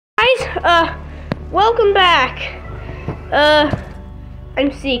Welcome back.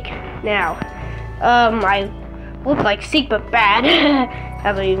 I'm Seek now. I look like Seek but bad.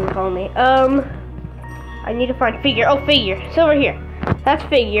 That's what you can call me. I need to find Figure. Oh, Figure. It's over here. That's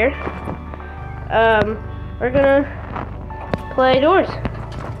Figure. We're gonna play Doors.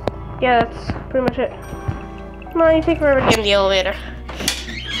 Yeah, that's pretty much it. Come on, you take forever to get in the elevator.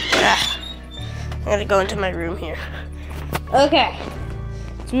 I gotta go into my room here. Okay.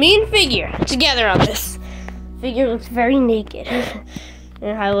 It's me and Figure together on this. Figure looks very naked.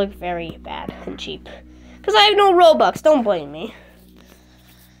 And I look very bad and cheap. Because I have no Robux, don't blame me.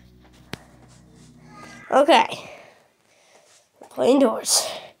 Okay. We're playing Doors.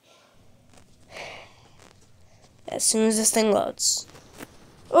 As soon as this thing loads.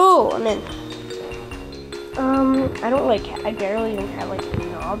 Oh, I'm in. I barely even have like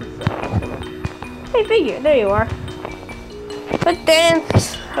knobs. So. Hey, Figure, there you are. But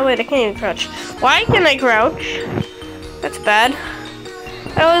dance. Oh wait, I can't even crouch. Why can I crouch? That's bad.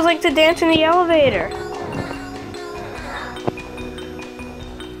 I always like to dance in the elevator.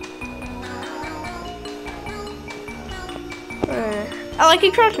 Oh, I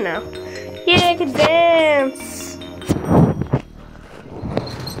can crouch now. Yeah, I can dance.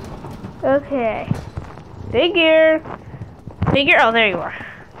 Okay. Figure. Oh, there you are.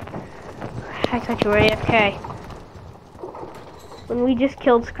 I thought you were AFK. When we just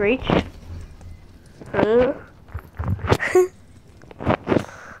killed Screech. Huh?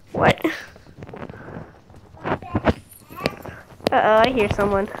 What? Uh-oh, I hear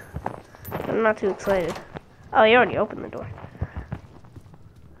someone. I'm not too excited. Oh, you already opened the door.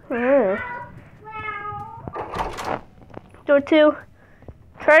 Door 2.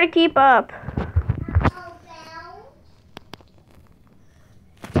 Try to keep up.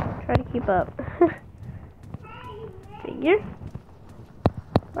 Try to keep up. Figure?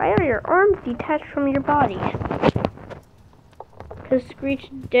 Why are your arms detached from your body? Because Screech is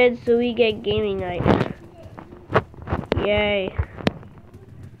dead, so we get gaming night. Yay.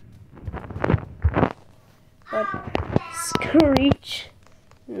 But Screech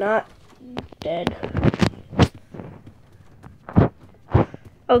not dead.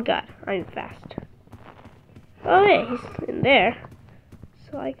 Oh god, I'm fast. Oh yeah, he's in there.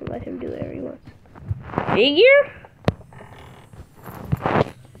 So I can let him do whatever he wants. Figure?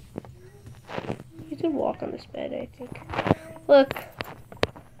 You can walk on this bed, I think. Look.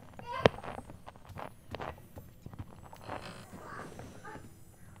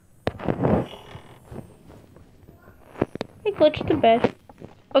 I glitched the bed.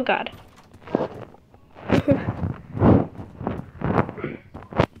 Oh god.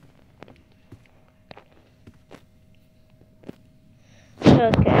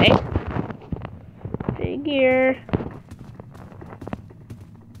 Okay. Figure.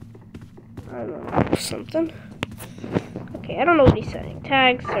 I don't know, something. Okay, I don't know what he's saying.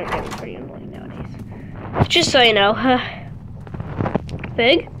 Tags are getting pretty annoying nowadays. Just so you know.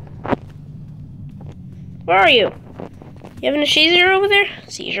 Fig? Where are you? You having a seizure over there?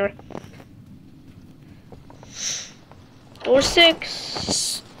 Seizure. Door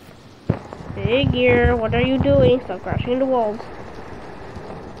 6. Figure, what are you doing? Stop crashing into walls.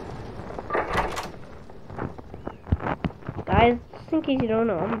 Guys, just in case you don't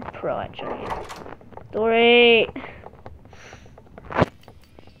know, I'm a pro actually. Door 8.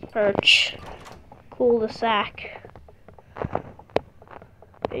 Perch. Cool the sack.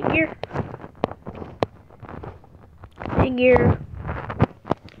 Figure. Figure.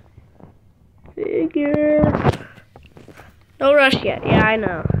 No rush yet. Yeah, I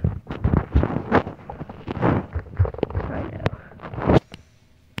know.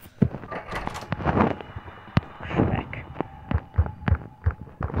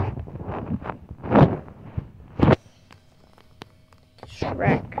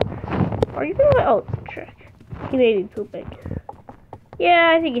 Shrek. Are you gonna? Oh, Shrek. He may be pooping.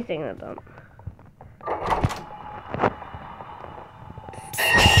 Yeah, I think he's taking a dump.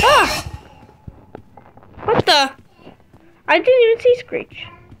 Ah! What the? I didn't even see Screech.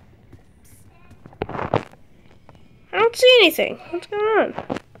 I don't see anything. What's going on?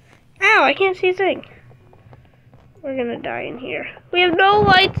 Ow, I can't see a thing. We're gonna die in here. We have no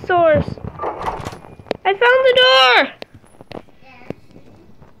light source. I found the door!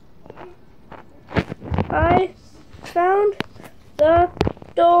 I found the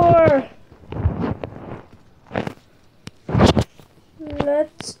door.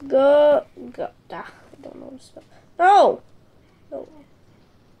 Let's go. I don't know what stuff. No! No.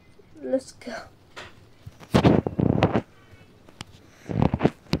 Let's go.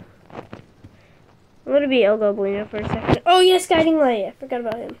 I'm gonna be El Goblino for a second. Oh yes, Guiding Light. I forgot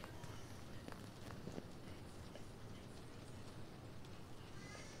about him.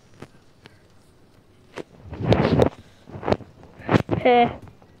 Heh.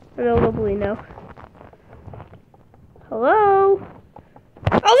 Nobly no. Hello?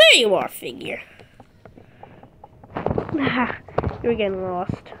 Oh, there you are, figure. You're getting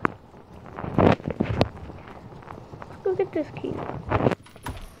lost. Let's go get this key.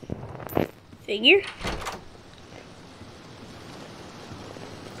 Figure.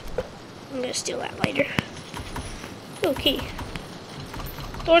 I'm gonna steal that lighter. Oh, key.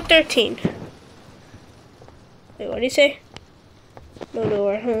 Door 13. Wait, what did he say? No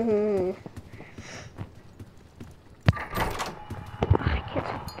door. I can't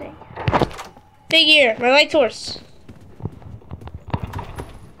see the thing. Figure, my light source.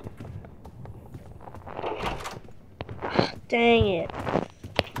 Dang it.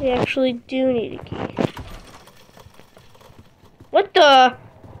 We actually do need a key. What the?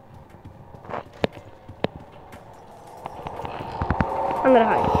 I'm gonna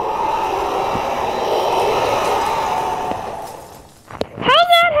hide. How'd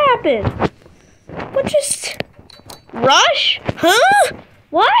that happen? What just... Rush? Huh?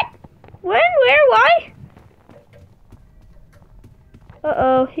 What? When? Where? Why?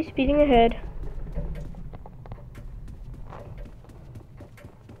 Uh-oh, he's speeding ahead.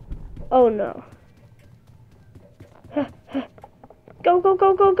 Oh no. Go, go,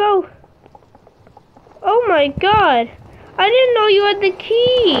 go, go, go! Oh my god! I didn't know you had the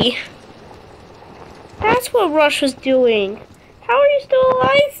key! That's what Rush was doing. How are you still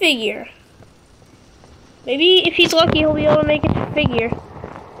alive, figure? Maybe if he's lucky, he'll be able to make it to figure.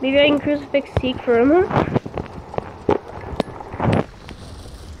 Maybe I can crucifix seek for him.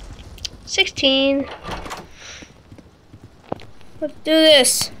 16. Let's do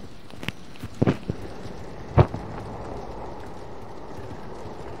this.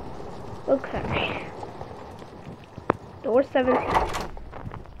 Okay. Door 17.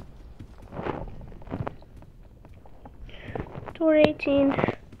 Door 18.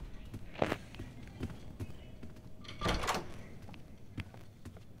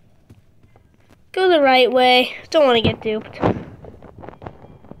 Go the right way. Don't want to get duped.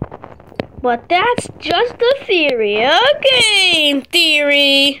 But that's just a theory. Okay,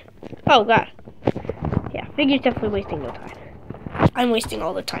 theory. Oh, God. Yeah, figure's definitely wasting no time. I'm wasting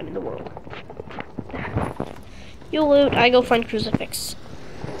all the time in the world. You loot, I go find crucifix.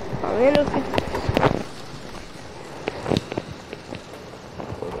 Orlando crucifix.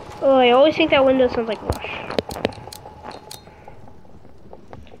 Oh, I always think that window sounds like Rush.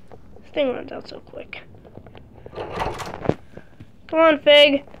 This thing runs out so quick. Come on,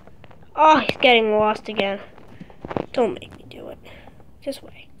 Fig. Oh, he's getting lost again. Don't make me do it. This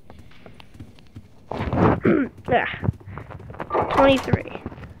way. Ah. 23.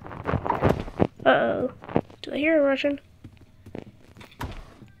 Uh-oh. Do I hear a Russian?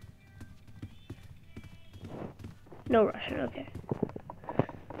 No Russian, okay.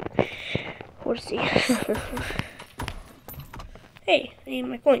 We'll see. Hey, I need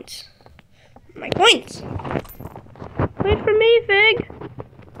my coins. My coins! Wait for me, Fig!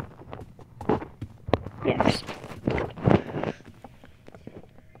 Yes.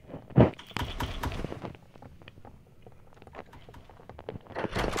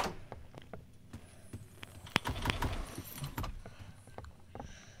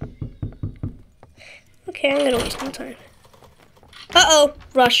 Okay, I'm gonna waste my time. Uh-oh,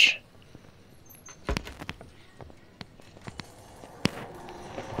 Rush.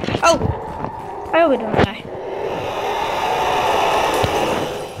 Oh! I hope I don't die.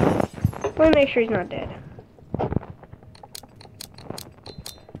 Let me make sure he's not dead.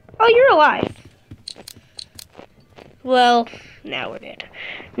 Oh, you're alive. Well, now we're dead.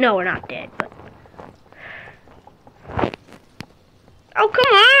 No, we're not dead, but... Oh,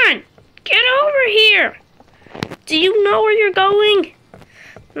 come on! Get over here! Do you know where you're going?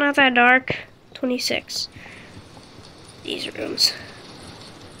 Not that dark. 26. These rooms.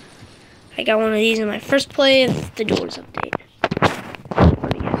 I got one of these in my first play of the Doors update.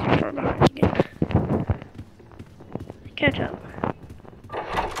 Let me guess, you're far behind again. Catch up.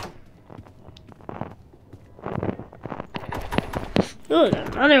 Oh, there's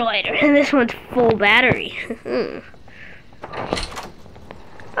another lighter, and this one's full battery.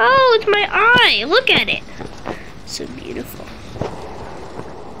 Oh, it's my eye! Look at it! So beautiful.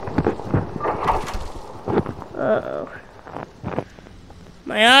 Uh-oh.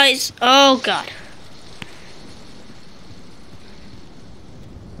 My eyes. Oh, God.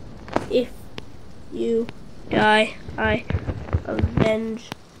 If you die, I avenge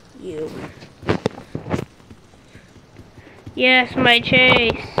you. Yes, my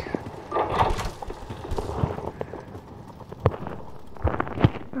chase.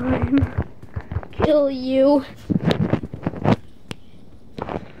 Kill you.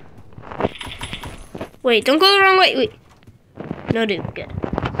 Wait, don't go the wrong way. Wait. No, dude. Good.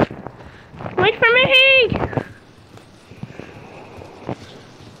 Wait for me!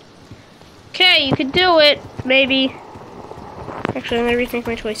 Okay, you can do it. Maybe. Actually, I'm gonna rethink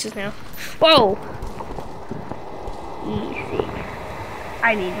my choices now. Whoa! Easy.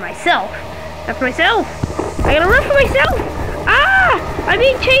 I need myself. That's myself. I gotta run for myself. Ah! I'm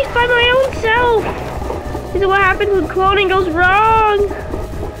being chased by my own self. This is what happens when cloning goes wrong.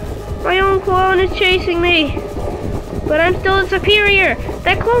 My own clone is chasing me. But I'm still a superior.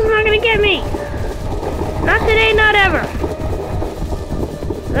 That clone's not gonna get me. Not today, not ever.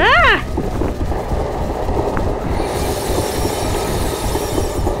 Ah!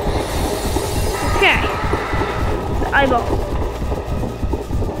 Okay. The eyeball.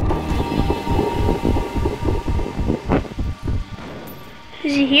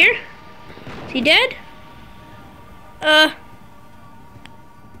 Is he here? Is he dead?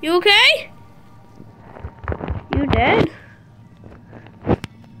 You okay? You dead?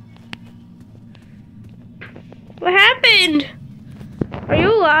 What happened? Are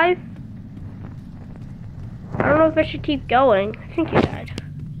you alive? I don't know if I should keep going. I think you died.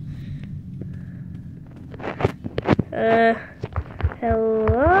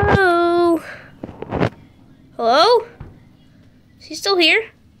 Hello? Hello? Is he still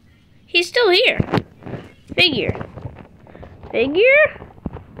here? He's still here. Figure. Figure?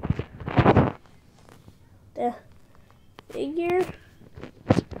 The figure?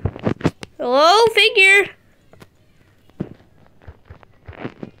 Hello, figure?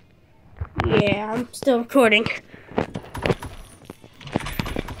 Yeah, I'm still recording.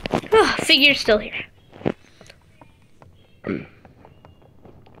 Oh, figure's still here.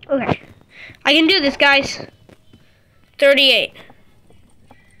 Okay. I can do this, guys. 38.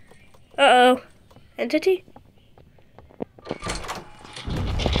 Uh-oh. Entity?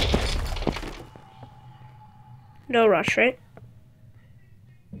 No rush, right?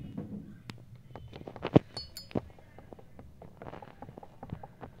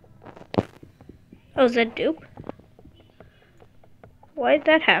 Oh, is that dupe? Why did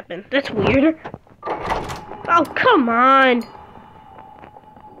that happen? That's weird. Oh, come on!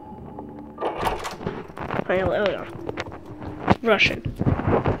 Finally, oh no. Russian.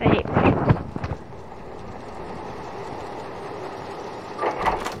 I hate Russians.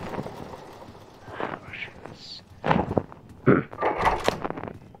 Russians.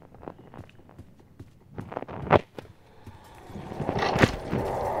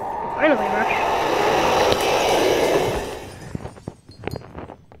 Finally, Rush.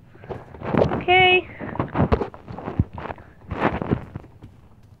 Okay.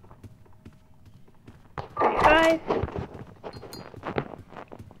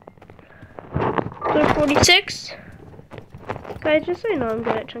 $35. 46. Guys, just so you know, I'm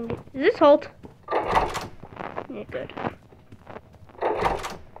good at chunking. Is this Holt? Yeah, good.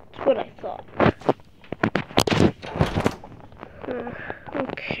 That's what I thought.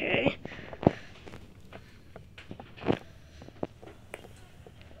 Okay.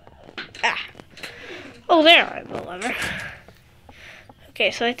 Ah. Oh, there I have the lever. Okay,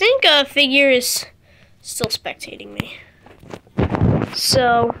 so I think figure is still spectating me.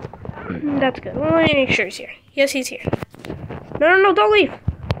 So that's good. Well, let me make sure he's here. Yes, he's here. No, don't leave.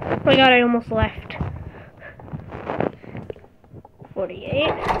 Oh my god, I almost left. 48.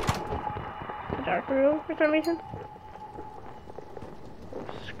 The dark room for some reason.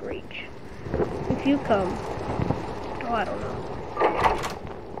 Screech. If you come. Oh, I don't know.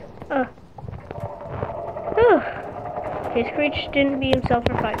 Okay, Screech didn't be himself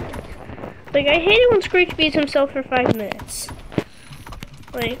for 5 minutes. Like, I hate it when Screech beats himself for 5 minutes.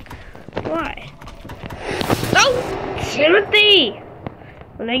 Like, why? Oh! Timothy!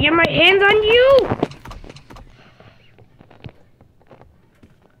 When I get my hands on you!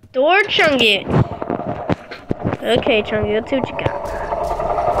 Door Chungus. Okay, Chungus, let's see what you got.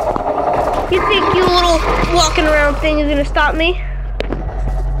 You think you little walking around thing is gonna stop me?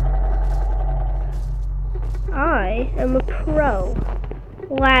 I am a pro.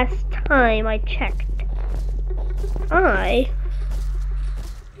 Last time I checked. I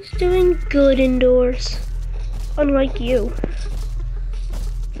was doing good indoors. Unlike you.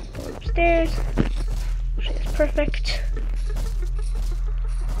 Going upstairs. She's perfect.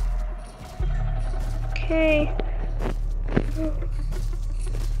 Okay.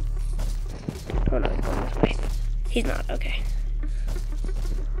 Oh no, he's going this way. He's not, okay.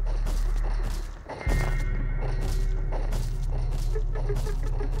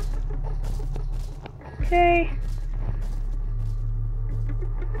 Okay.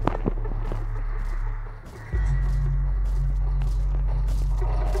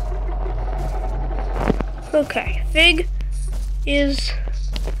 Fig is...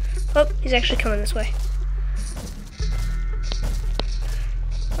 Oh, he's actually coming this way.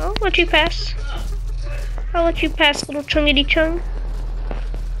 I'll let you pass. I'll let you pass, little chungity chung.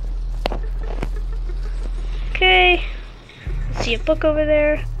 Okay. I see a book over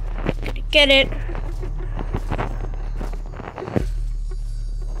there. Gonna get it.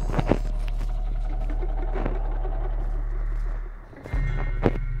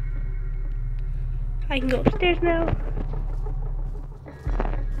 I can go upstairs now.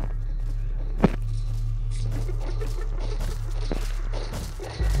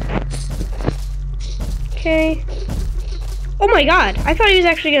 Okay. Oh my god, I thought he was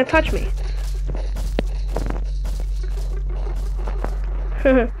actually gonna touch me.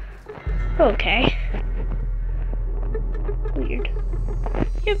 Okay. Weird.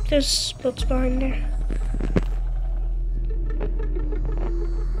 Yep, there's books behind there.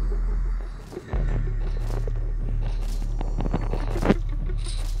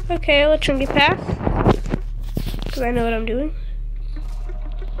 Okay, I'll let Chunky pass. Because I know what I'm doing.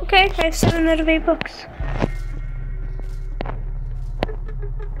 Okay, I have 7 out of 8 books.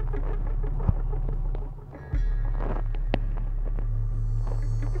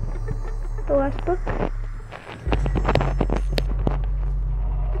 The last book.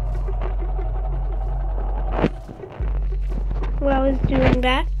 While I was doing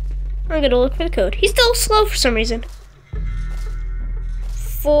that, I'm gonna look for the code. He's still slow for some reason.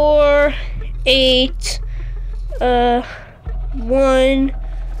 4, 8, 1,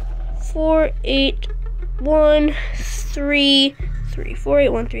 4, 8, 1, 3, 3. 4, 8,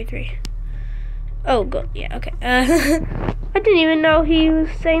 1, 3, 3. Oh, good. Yeah, okay. I didn't even know he was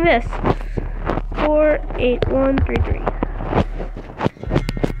saying this. 4, 8, 1, 3, 3.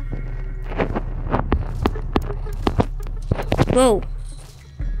 Whoa.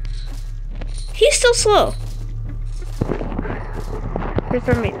 He's still slow. For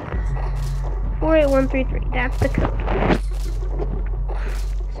some reason. 48133. That's the code.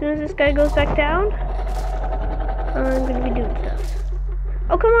 As soon as this guy goes back down, I'm gonna be doing stuff.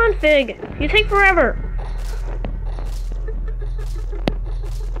 Oh, come on, Fig. You take forever.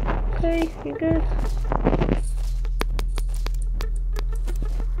 Okay, you're good.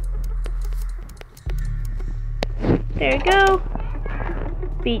 There you go.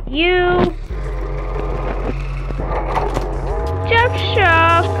 Beat you. Jump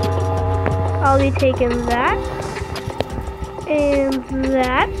shock. I'll be taking that. And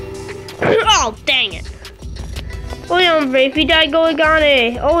that. Oh, dang it. Oy, hombre, if you die, go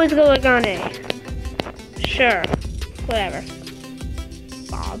Agane. Always go Agane. Sure. Whatever.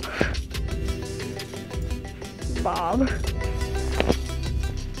 Bob. Bob.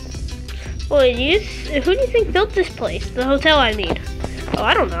 Boy, who do you think built this place? The hotel, I mean. Oh,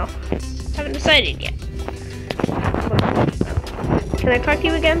 I don't know. Haven't decided yet. Can I talk to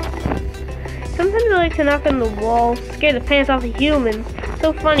you again? Sometimes I like to knock on the wall, scare the pants off of humans.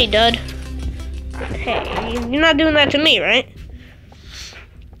 So funny, Dud. Hey, you're not doing that to me, right?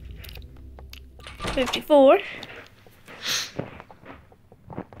 54.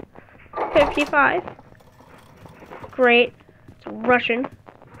 55. Great. It's Russian.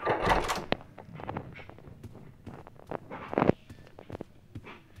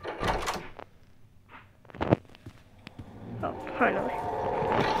 Oh, finally.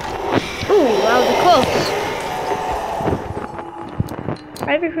 Ooh, that was close.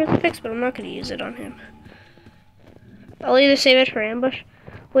 I have a crucifix, but I'm not going to use it on him. I'll either save it for ambush.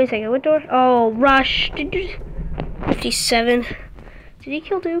 Wait a second, what door? Oh, Rush. 57. Did he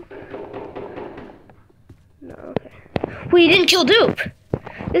kill Dupe? No, okay. Wait, he didn't kill Dupe!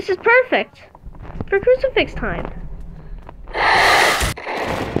 This is perfect for crucifix time.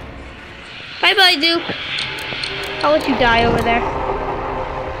 Bye-bye, Dupe. I'll let you die over there.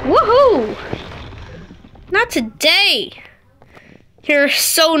 Woohoo! Not today! You're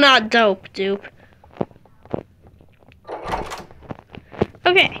so not dope, Dupe.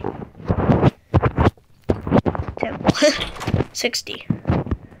 Okay. Temple. 60.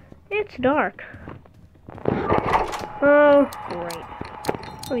 It's dark. Oh, great.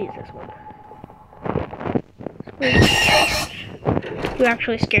 I'll use this one. Screech. You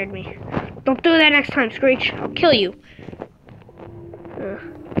actually scared me. Don't do that next time, Screech. I'll kill you.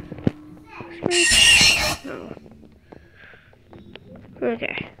 Screech. No.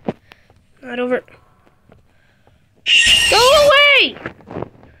 Okay. Not over. Go away!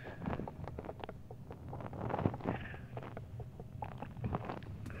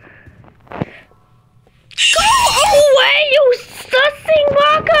 Go away, you sussing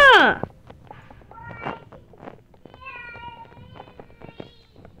baka!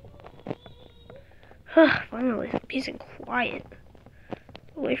 Finally, peace and quiet.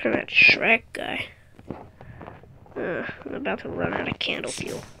 Away from that Shrek guy. I'm about to run out of candle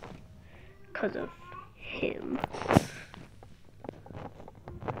fuel. Because of him.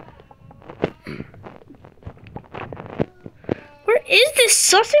 Where is this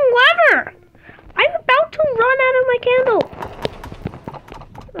sussing lever? I'm about to run out of my candle.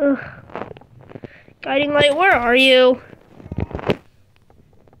 Ugh. Guiding light, where are you?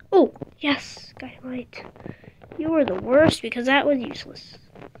 Oh, yes, guiding light. You were the worst because that was useless.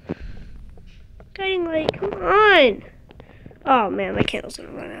 Guiding light, come on. Oh man, my candle's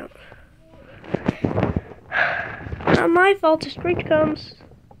gonna run out. Not my fault if Screech comes.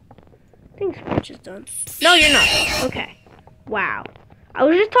 I think Screech is done. No, you're not. Okay. Wow. I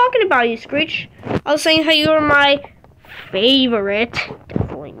was just talking about you, Screech. I was saying how you were my favorite.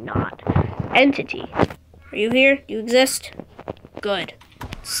 Definitely not. Entity. Are you here? Do you exist? Good.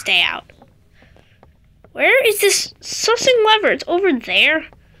 Stay out. Where is this sussing lever? It's over there.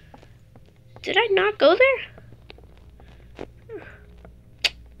 Did I not go there?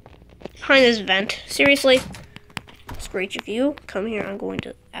 Behind this vent. Seriously? Screech, if you come here, I'm going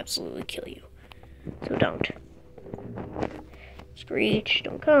to absolutely kill you. So don't. Screech,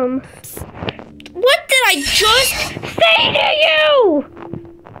 don't come. What did I just say to you?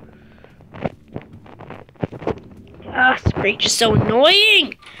 Ah, Screech is so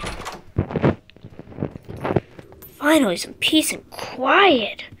annoying. Finally, some peace and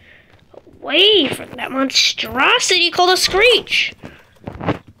quiet. Away from that monstrosity called a Screech.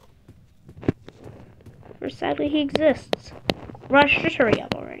 For sadly, he exists. Rush, just hurry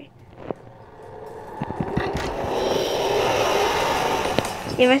up already.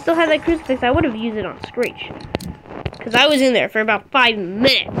 If I still had that crucifix, I would have used it on Screech. Because I was in there for about 5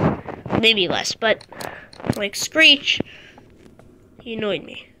 minutes. Maybe less, but like Screech, he annoyed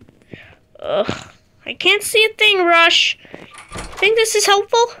me. Ugh. I can't see a thing, Rush. Think this is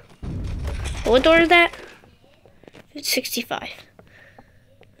helpful? What door is that? It's 65.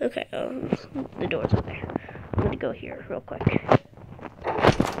 Okay, the door's over there. I'm gonna go here real quick.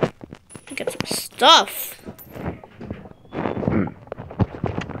 Get some stuff.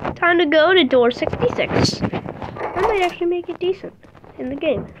 Time to go to door 66. I might actually make it decent in the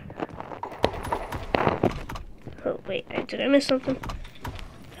game. Oh, wait, did I miss something?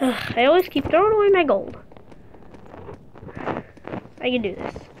 I always keep throwing away my gold. I can do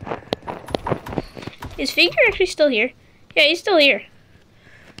this. Is Figure actually still here? Yeah, he's still here.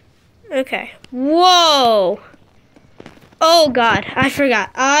 Okay. Whoa! Oh god, I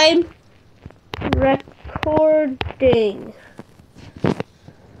forgot. I'm recording.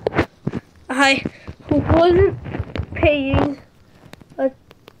 I wasn't paying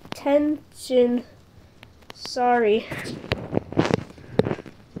attention. Sorry.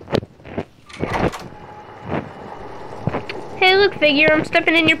 Hey, look, Figure, I'm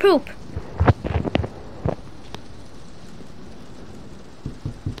stepping in your poop.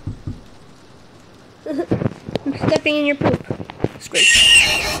 I'm stepping in your poop.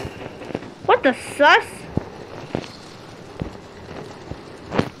 Screech. What the sus?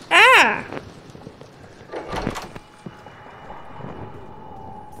 Ah!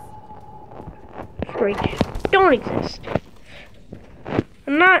 Screech, don't exist.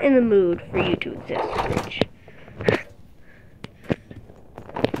 I'm not in the mood for you to exist, Screech.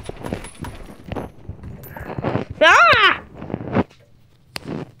 Ah!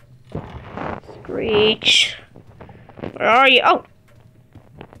 Screech. Where are you? Oh!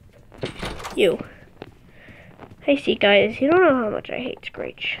 You. Hey, see, guys, you don't know how much I hate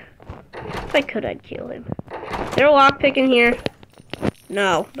Screech. If I could, I'd kill him. Is there a lockpick in here?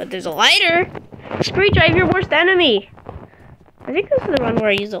 No, but there's a lighter! Screech, I have your worst enemy! I think this is the one where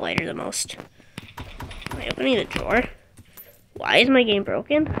I use the lighter the most. Am I opening the drawer? Why is my game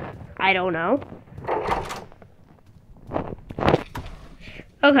broken? I don't know.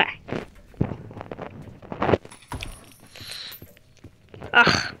 Okay.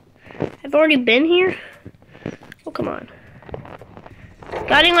 Ugh. I've already been here? Oh, come on.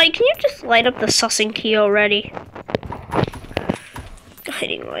 Guiding light, can you just light up the sussing key already?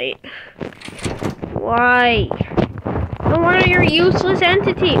 Guiding light. Why? No wonder you're a useless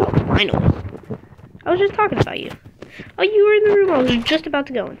entity. Oh, finally. I was just talking about you. Oh, you were in the room I was just about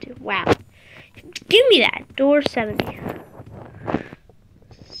to go into. Wow. Give me that. Door 70.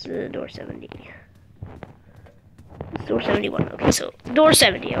 Door 70. It's door 71. Okay, so door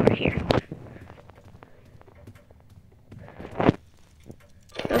 70 over here.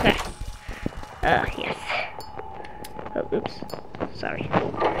 Okay. Yes. Oh, oops. Sorry.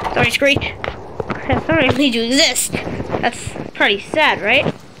 Sorry, Screech. Sorry, I made you exist. That's pretty sad, right?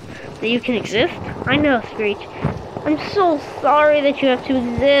 That you can exist? I know, Screech. I'm so sorry that you have to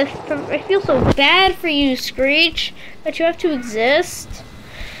exist. I feel so bad for you, Screech, that you have to exist.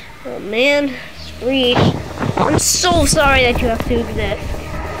 Oh man, Screech, I'm so sorry that you have to exist.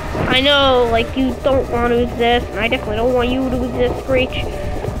 I know, like, you don't want to exist, and I definitely don't want you to exist, Screech.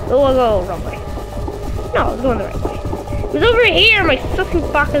 Oh, I'll go wrong way. No, I was going the right way. It was over here, my fucking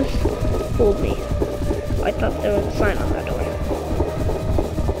fuckers fooled me. I thought there was a sign on that door.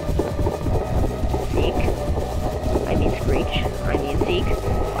 Zeke. I mean Screech. I mean Zeke.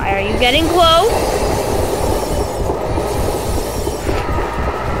 Why are you getting close?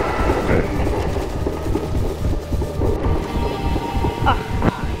 Ah.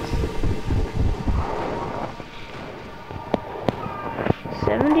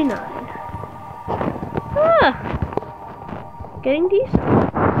 79. Ah. Getting decent.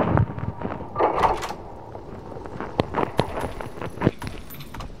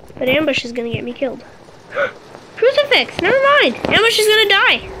 But Ambush is gonna get me killed. Crucifix! Never mind! Ambush is gonna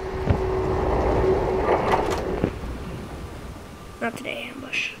die! Not today,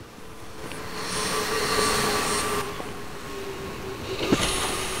 Ambush.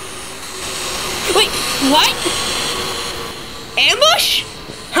 Wait, what? Ambush?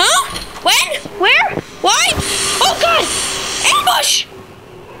 Huh? When? Where? Why? Oh god! Ambush!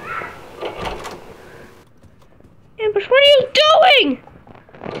 Ambush, what are you doing?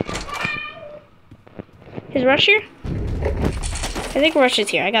 Is Rush here? I think Rush is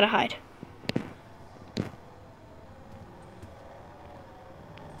here. I gotta hide.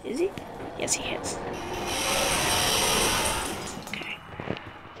 Is he? Yes, he is. Okay.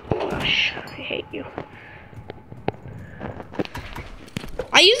 Rush, I hate you.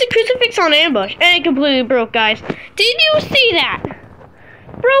 I used the crucifix on Ambush, and it completely broke, guys. Did you see that?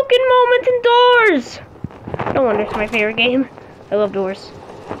 Broken moments in Doors! No wonder it's my favorite game. I love Doors.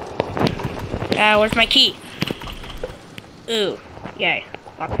 Where's my key? Ooh, yay.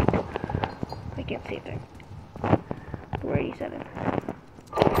 Lockpick. I can't see a thing. Door 87.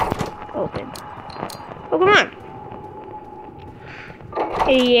 Open. Oh, come on.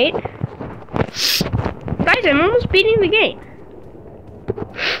 88. Guys, I'm almost beating the game.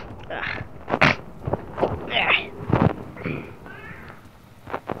 Ugh.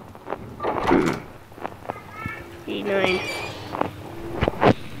 89.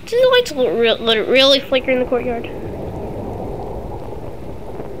 Do the lights really flicker in the courtyard?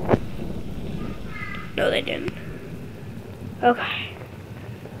 No, they didn't. Okay.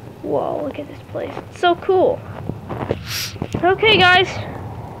 Whoa, look at this place. It's so cool. Okay, guys.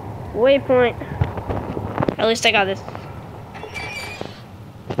 Waypoint. At least I got this.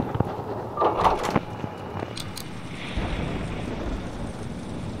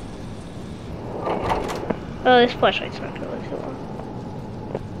 Oh, this flashlight's not gonna live so long.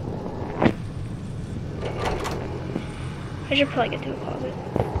 I should probably get to a closet.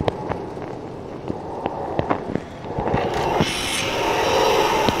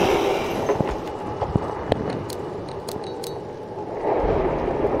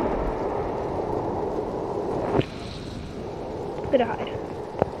 I'm gonna hide.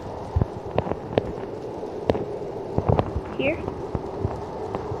 Here?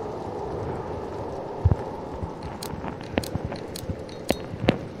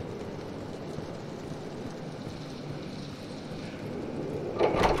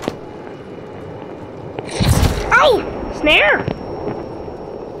 Oh! Snare!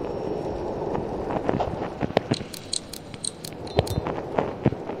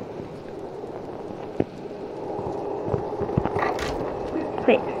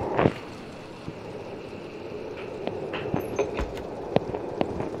 Wait.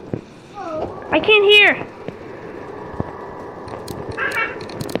 I can't hear.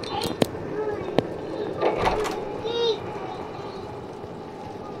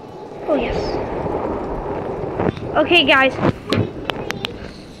 Oh, yes. Okay, guys.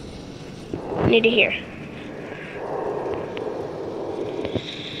 Need to hear.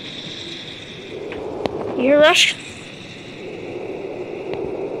 You hear Rush?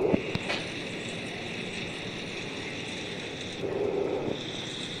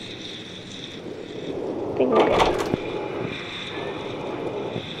 I think we're good.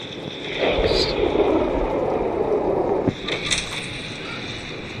 Thanks.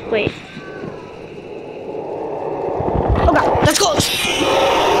 Wait. Oh god, let's go!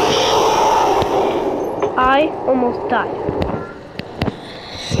 I almost died.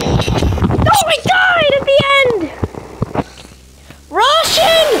 Oh, I died at the end!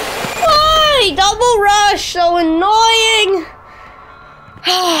 Russian! Why? Double Rush, so annoying!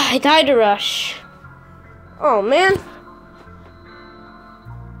 I died to Rush. Oh man.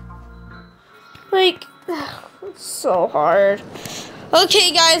 Like, It's so hard.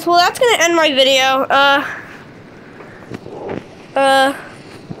 Okay, guys. Well, that's gonna end my video.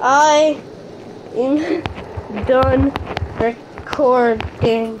 I am done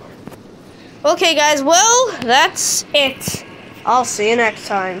recording. Okay, guys. Well, that's it. I'll see you next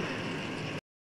time.